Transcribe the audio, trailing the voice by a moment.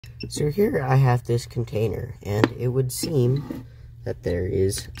So here I have this container, and it would seem that there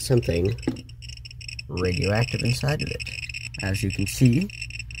is something radioactive inside of it. As you can see,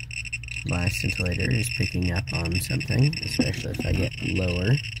 my scintillator is picking up on something, especially if I get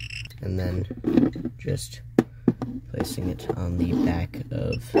lower, and then just placing it on the back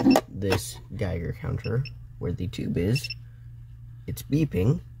of this Geiger counter where the tube is. It's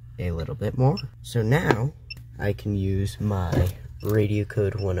beeping a little bit more. So now I can use my radio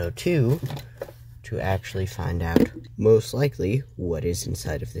code 102 to actually find out most likely what is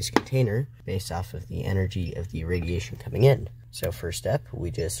inside of this container based off of the energy of the radiation coming in. So first step,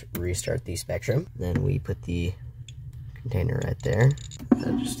 we just restart the spectrum, then we put the container right there.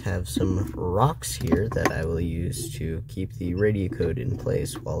 I just have some rocks here that I will use to keep the radio code in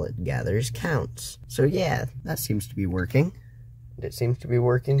place while it gathers counts. So yeah, that seems to be working. And it seems to be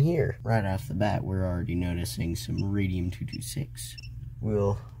working here. Right off the bat, we're already noticing some radium-226.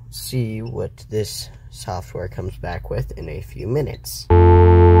 We'll see what this software comes back with in a few minutes.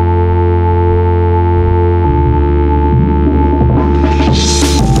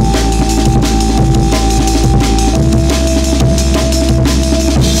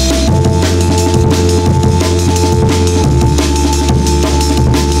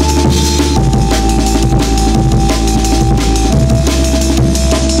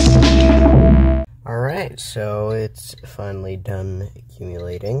 So it's finally done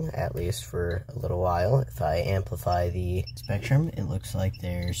accumulating, at least for a little while. If I amplify the spectrum, it looks like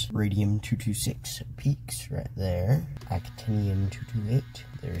there's radium-226 peaks right there, actinium-228.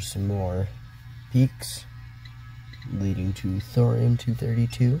 There's some more peaks leading to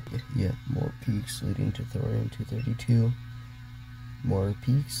thorium-232. Yeah, more peaks leading to thorium-232. More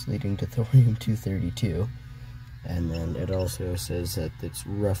peaks leading to thorium-232. And then it also says that it's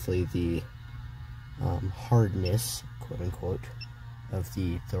roughly the hardness, quote-unquote, of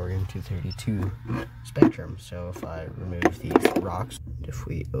the thorium-232 spectrum. So if I remove these rocks, if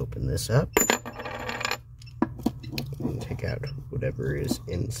we open this up and take out whatever is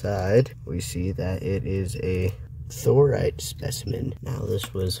inside, we see that it is a thorite specimen. Now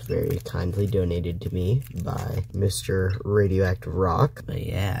this was very kindly donated to me by Mr. Radioactive Rock. But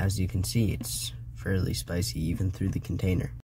yeah, as you can see, it's fairly spicy even through the container.